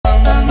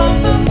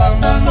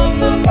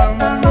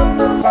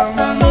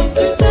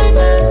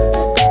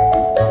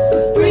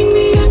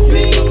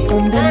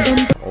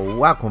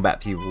Welcome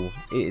back, people.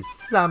 It is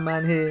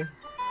Sandman here,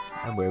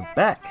 and we're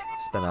back.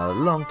 It's been a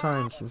long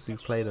time since we've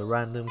played a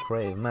random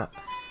creative map.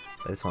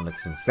 This one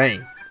looks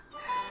insane.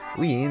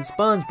 We in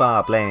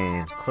SpongeBob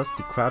land.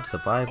 Krusty Krab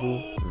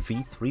Survival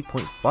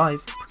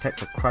V3.5. Protect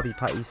the Krabby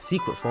Patty's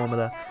secret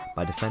formula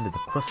by defending the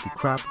Krusty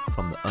Krab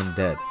from the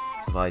undead.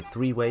 Survive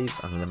 3 waves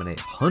and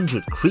eliminate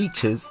 100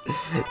 creatures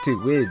to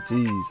win.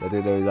 Jeez, I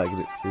didn't know that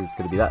it was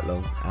going to be that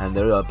long. And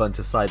there are a bunch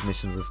of side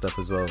missions and stuff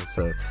as well.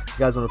 So if you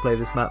guys want to play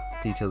this map,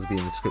 details will be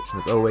in the description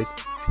as always.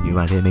 If you're new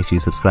around here, make sure you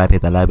subscribe,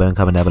 hit that like button,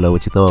 comment down below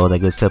what you thought, all that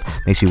good stuff.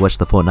 Make sure you watch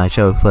the Fortnite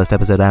show, first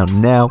episode out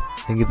now.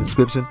 Link in the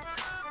description.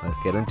 Let's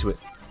get into it.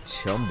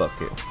 Chum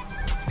bucket.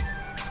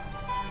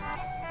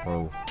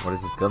 Whoa, what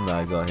is this gun that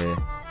I got here?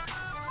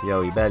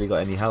 Yo, you barely got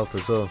any health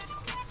as well.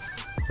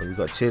 But we've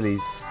got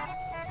chilies.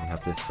 We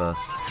have this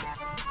first.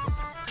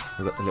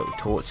 We've got the little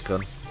torch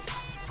gun.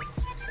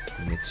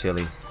 Give me a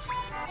chili.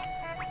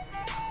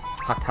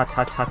 Hot, hot,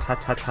 hot, hot,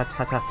 hot, hot, hot,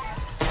 hot,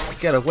 hot.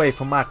 Get away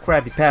from my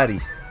Krabby Patty.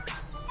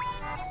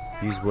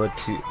 Use word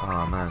to.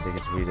 Oh man, I didn't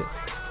get to read it.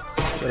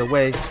 Get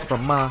away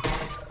from my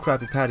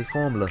Krabby Patty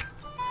formula.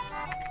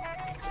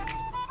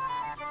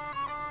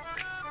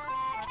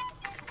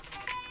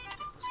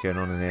 What's going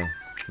on in here?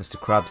 Mr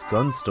Krabs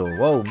gun store.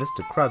 Whoa,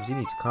 Mr Krabs, you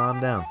need to calm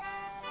down.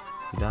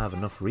 You don't have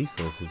enough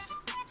resources.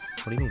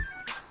 What do you mean?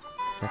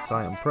 Next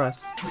item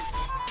press.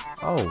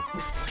 Oh.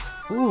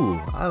 Ooh,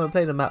 I haven't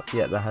played a map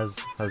yet that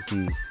has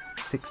these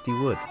 60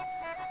 wood.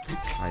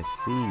 I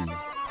see.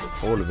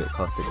 All of it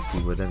costs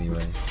 60 wood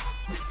anyway.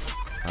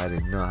 So I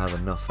did not have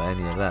enough for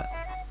any of that.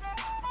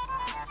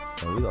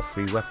 Oh, we got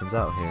 3 weapons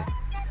out here.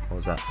 What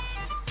was that?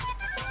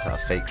 Is that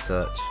a fake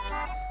search?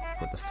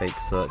 Got the fake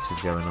searches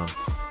going on.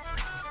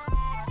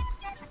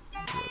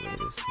 Get rid of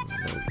this.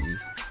 No E.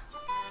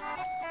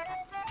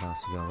 What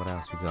else we got? What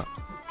else we got?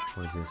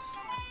 What is this?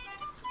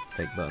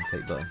 Fake button,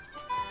 fake button.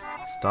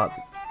 Start.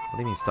 What do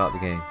you mean start the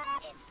game?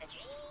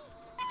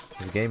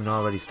 Has the game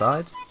not already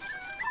started?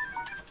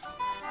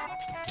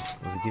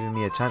 Was it giving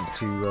me a chance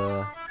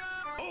to,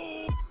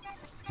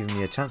 it's giving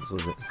me a chance,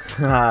 was it?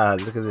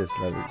 Look at this,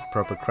 like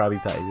proper Krabby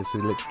Patty. This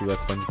is literally where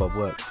SpongeBob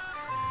works.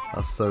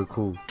 That's so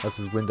cool. That's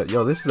his window.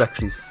 Yo, this is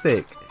actually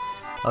sick.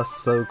 That's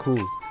so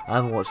cool. I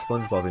haven't watched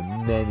SpongeBob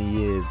in many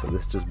years, but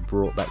this just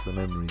brought back the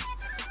memories.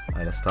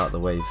 Alright, let's start the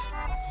wave.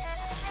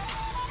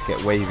 Let's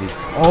get wavy.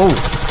 Oh!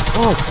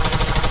 Oh!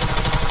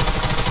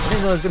 I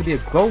didn't know there was going to be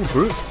a gold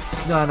brute.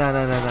 No, no,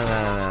 no, no, no,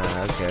 no,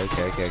 no. Okay,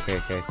 okay, okay, okay,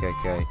 okay, okay,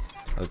 okay.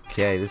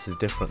 Okay, this is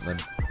different then.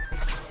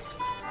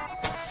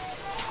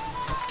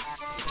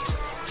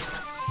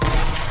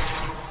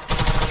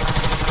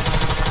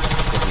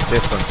 This is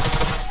different.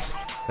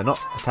 They're not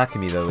attacking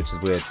me though, which is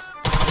weird.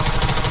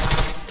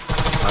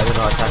 Why are they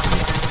not attacking me?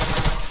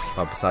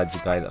 Oh, besides the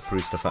guy that threw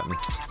stuff at me.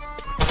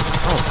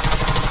 Oh!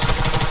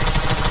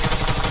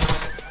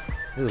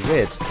 This is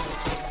weird.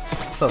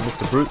 What's up,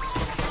 Mr. Brute?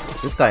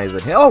 This guy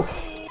isn't here. Oh!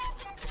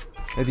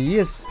 Maybe he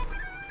is.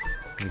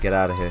 Let me get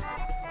out of here.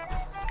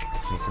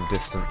 Give me some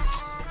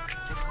distance.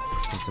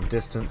 Give me some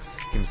distance.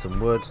 Give me some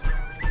wood. Ooh,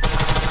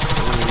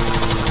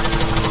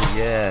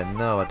 yeah,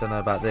 no, I don't know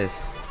about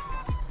this.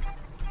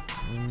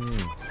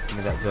 Give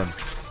me that gun.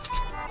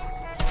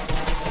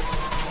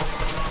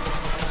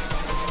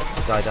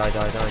 Die, die,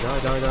 die, die, die,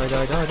 die, die,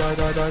 die, die, die,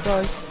 die, die,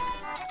 die.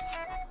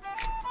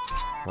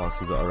 What else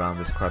we got around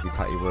this Krabby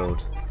Patty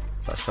world?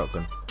 Is that a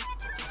shotgun?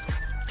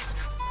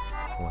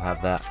 We'll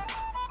have that.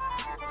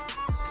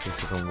 See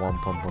if we can one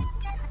pump them.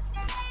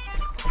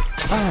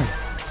 Ah!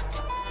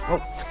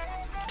 Oh!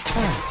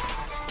 Ah!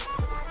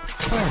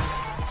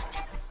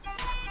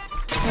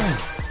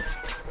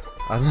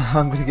 Ah!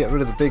 I'm gonna get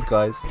rid of the big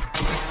guys.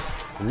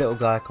 The little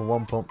guy can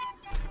one pump.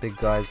 Big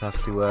guys have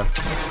to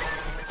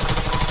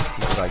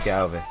get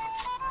out of here.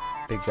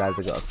 Big guys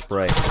have got a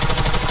spray.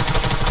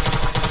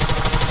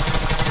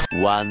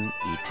 One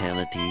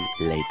eternity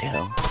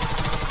later.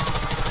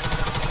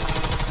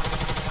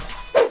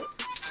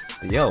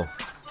 But yo,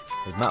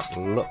 the map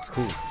looks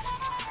cool.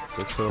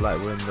 Does feel like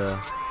we're in the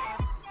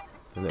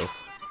little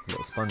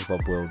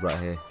SpongeBob world right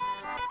here.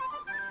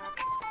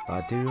 But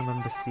I do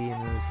remember seeing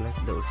in this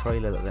little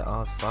trailer that there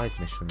are side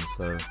missions,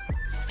 so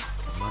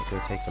I might go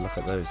take a look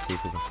at those, see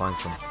if we can find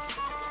some.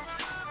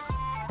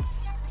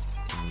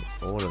 Give me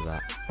all of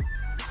that.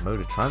 Mode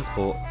of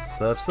transport,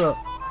 surfs up.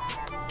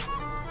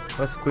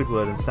 Where's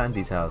Squidward and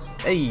Sandy's house?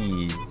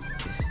 Hey!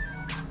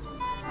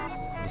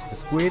 Mr.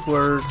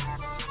 Squidward!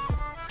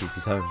 Let's see if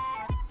he's home.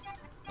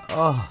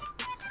 Oh!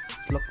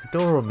 He's locked the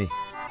door on me.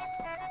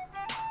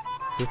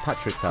 Is this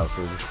Patrick's house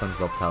or is this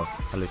SpongeBob's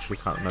house? I literally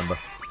can't remember.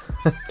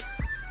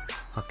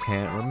 I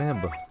can't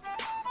remember.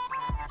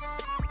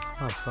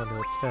 Oh, it's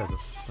finally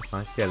upstairs. That's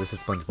nice. Yeah, this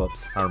is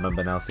SpongeBob's. I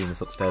remember now seeing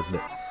this upstairs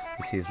bit.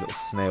 You see his little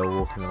snail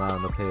walking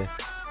around up here.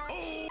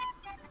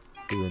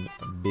 Doing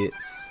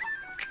bits.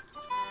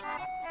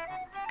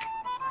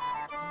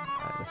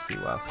 Alright, let's see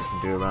what else we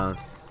can do around.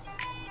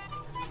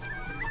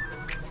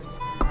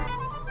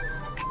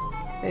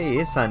 Hey,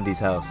 here's Sandy's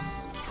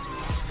house.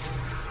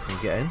 Can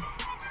we get in?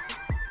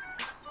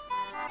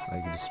 Oh,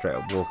 you can just straight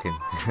up walk in.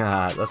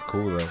 That's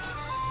cool though.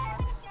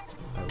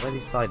 Where are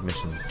these side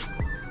missions?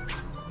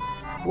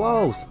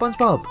 Whoa,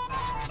 SpongeBob!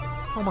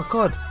 Oh my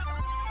god!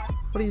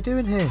 What are you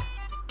doing here?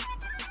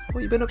 What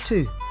have you been up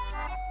to?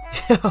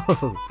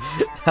 Yo!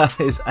 That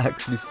is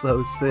actually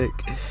so sick.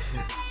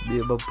 It's me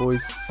and my boy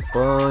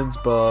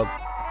SpongeBob.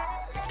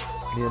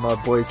 Me and my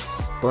boy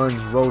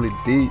Sponge rolling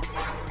deep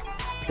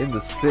in the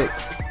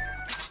 6.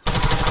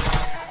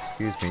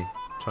 Excuse me.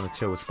 I'm trying to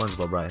chill with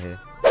SpongeBob right here.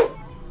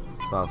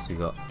 What else we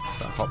got? Is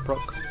that Hot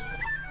Brock?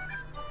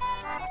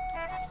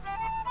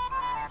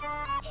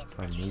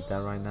 I need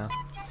that right now.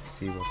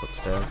 See what's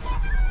upstairs.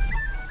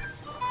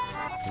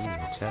 Ooh,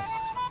 a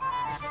chest.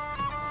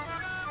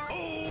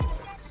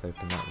 Let's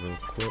open that real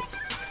quick.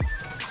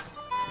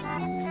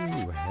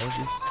 Ooh, a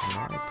heavy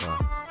sniper.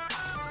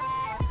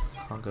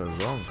 Can't go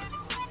wrong.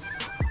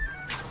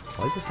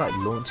 Why is this like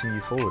launching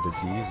you forward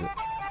as you use it?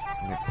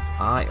 Next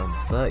item,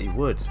 30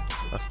 wood.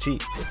 That's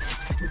cheap.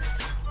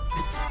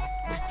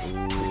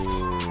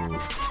 Ooh,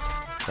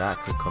 that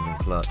could come in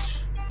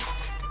clutch.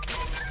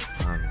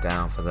 I'm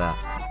down for that.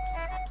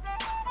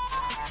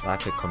 That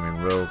could come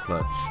in real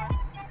clutch.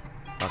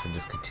 I can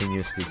just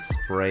continuously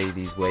spray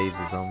these waves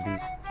of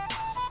zombies.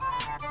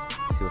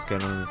 See what's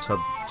going on in the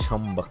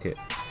chum bucket.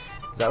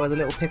 Is that where the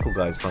little pickle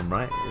guy's from,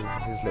 right?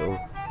 He's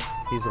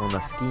the one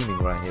that's scheming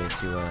right here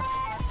to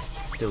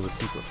steal the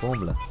secret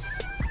formula.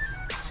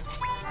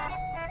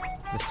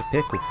 Mr.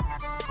 Pickle.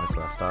 That's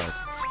where I started.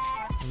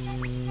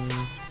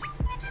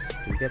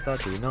 Do we get that?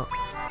 Do we not?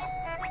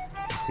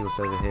 Let's see what's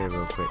over here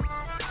real quick.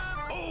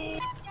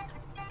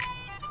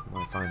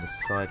 Might find a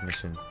side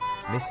mission.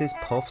 Mrs.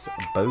 Puff's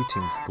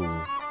boating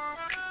school.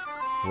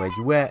 Where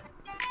you at?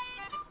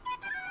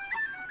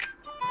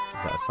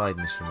 Is that a side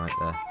mission right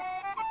there?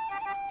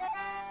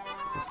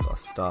 Just got a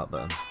start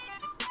button.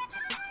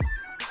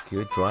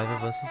 Good driver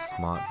versus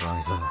smart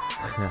driver.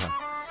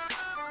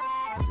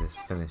 What is this?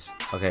 Finish.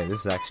 Okay,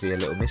 this is actually a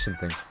little mission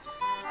thing.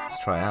 Let's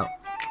try it out.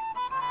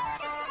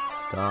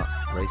 Start.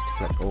 Race to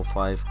collect all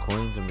 5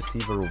 coins and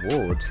receive a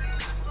reward.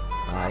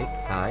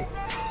 Alright.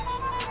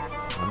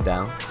 I'm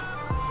down.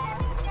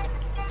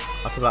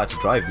 I forgot to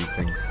drive these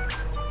things.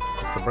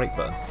 What's the brake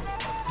button?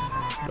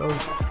 No.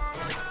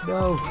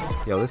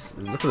 Yo,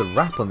 look at the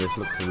wrap on this.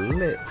 Looks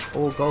lit.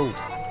 All gold.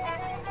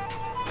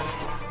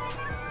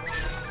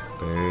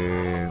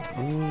 Boom.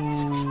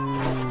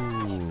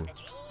 Ooh.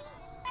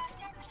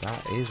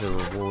 That is a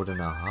reward and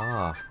a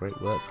half.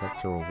 Great work.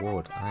 Collect your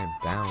reward. I am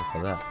down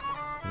for that.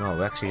 You know what?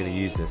 We're actually going to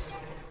use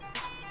this.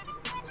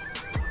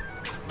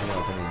 We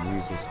are going to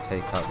use this to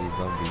take out these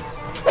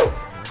zombies.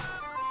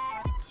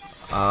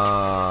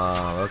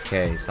 Ah,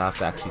 okay, so I have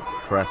to actually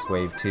press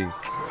wave 2.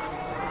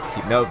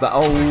 Keep note of that.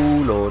 Oh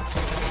lord.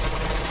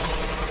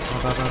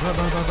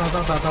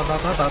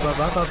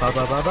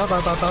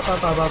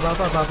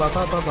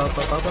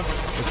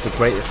 This is the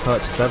greatest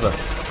purchase ever.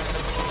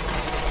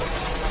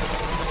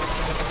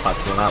 It's about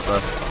to run out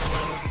though.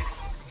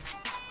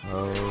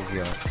 Oh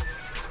yeah.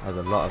 There's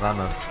a lot of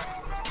ammo.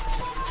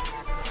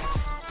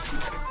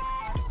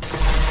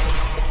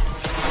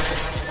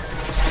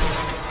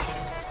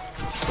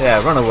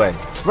 Yeah, run away.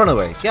 Run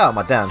away. Get out of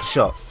my damn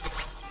shop.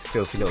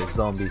 Filthy little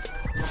zombie.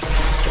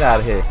 Get out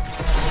of here.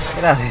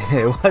 Get out of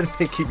here. Why do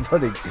they keep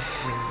running?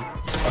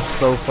 That's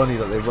so funny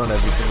that they run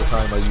every single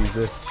time I use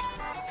this.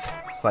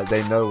 It's like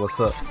they know what's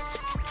up.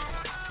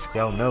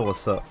 Y'all know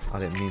what's up. I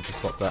didn't mean to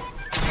swap that.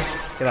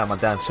 Get out of my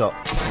damn shop.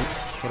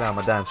 Get out of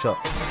my damn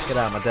shop. Get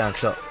out of my damn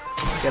shop.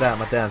 Get out of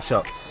my damn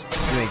shop.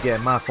 You ain't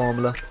getting my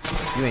formula.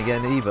 You ain't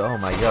getting it either. Oh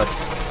my god.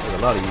 There's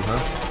a lot of you, huh?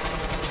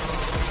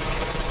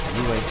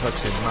 You ain't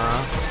touching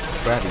my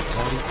Krabby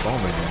Patty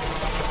formula.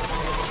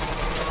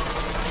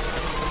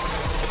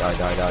 Die.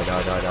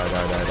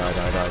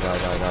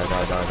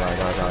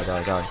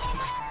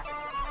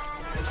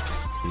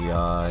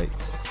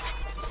 Yikes.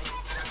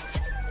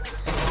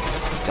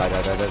 Die.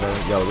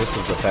 Yo, this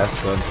was the best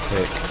gun to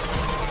pick.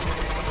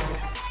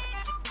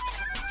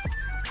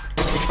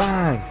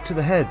 Bang! To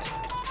the head.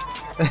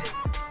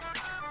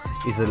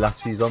 These are the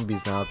last few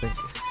zombies now, I think.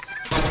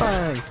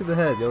 Bang! To the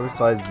head. Yo, this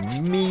guy's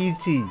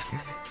meaty.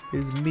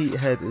 His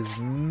meathead is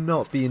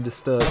not being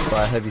disturbed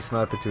by a heavy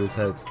sniper to his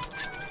head.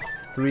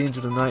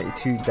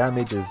 392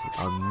 damages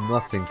are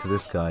nothing to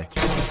this guy.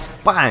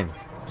 Bang!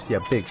 Yeah,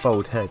 big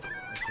bold head.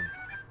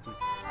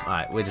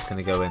 Alright, we're just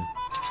gonna go in.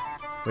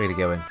 We're gonna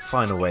go in.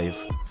 Final wave.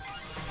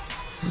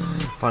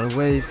 Final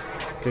wave.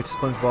 Go to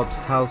SpongeBob's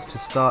house to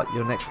start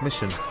your next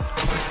mission.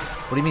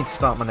 What do you mean to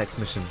start my next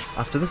mission?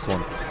 After this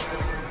one?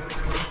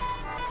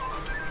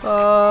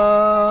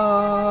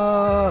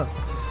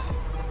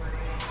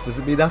 Does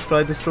it mean after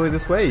I destroy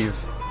this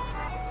wave?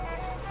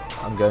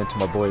 I'm going to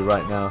my boy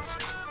right now.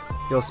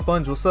 Yo,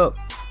 Sponge, what's up?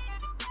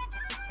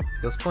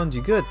 Yo, Sponge,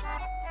 you good?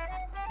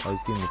 Oh,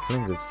 he's giving me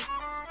clingers.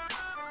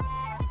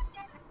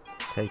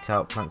 Take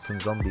out Plankton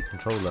Zombie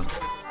Controller.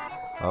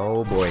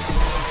 Oh boy.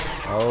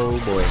 Oh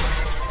boy.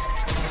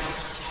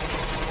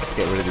 Let's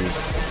get rid of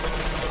these.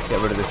 Get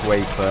rid of this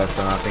wave first,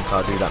 and I think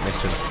I'll do that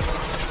mission.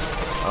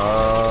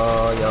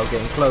 Oh, y'all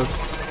getting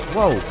close.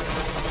 Whoa!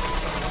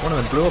 One of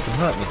them blew up and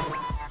hurt me.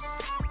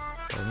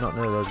 I did not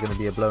know there was going to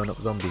be a blown up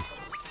zombie.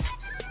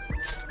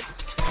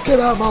 Get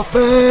out my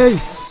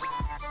face!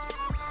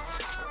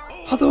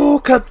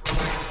 Hadouken!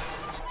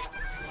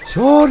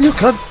 Sure you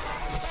can!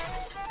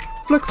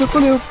 Flex the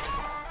volume!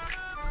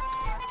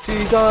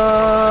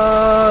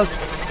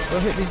 Jesus!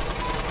 Don't hit me!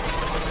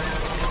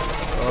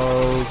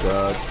 Oh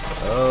god!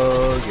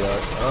 Oh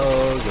god!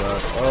 Oh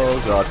god!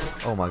 Oh god!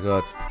 Oh my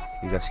god!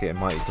 He's actually getting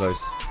mighty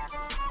close.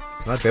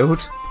 Can I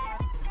build?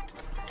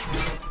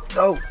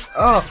 No!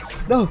 Ah!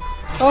 No!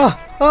 Ah!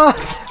 Ah!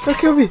 Don't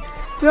kill me!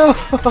 No!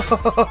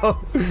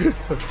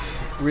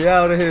 We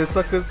out of here,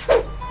 suckers!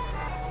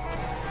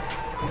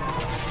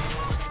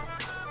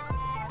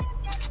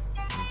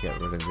 Get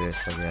rid of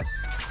this, I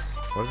guess.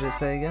 What did it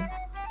say again?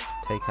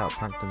 Take out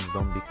Plankton's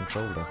zombie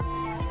controller.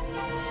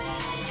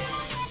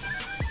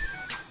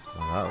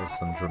 Well, that was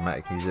some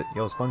dramatic music.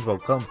 Yo,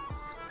 SpongeBob, come!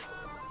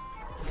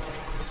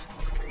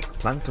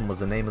 Plankton was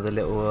the name of the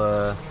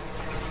little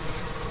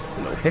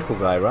pickle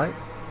guy, right?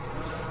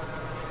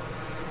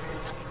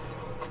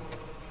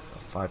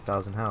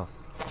 5,000 health.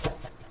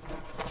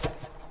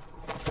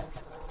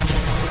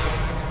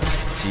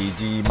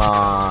 GG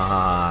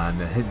man!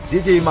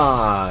 GG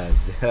man!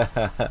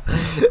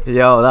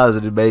 Yo, that was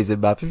an amazing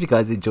map. If you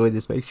guys enjoyed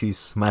this, make sure you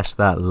smash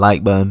that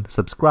like button,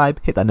 subscribe,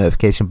 hit that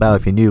notification bell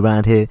if you're new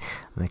around here,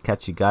 and I'll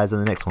catch you guys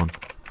on the next one.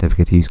 Don't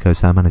forget to use code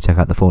Sandman and check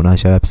out the Fortnite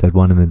show episode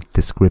 1 in the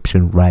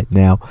description right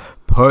now.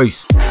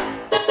 Peace!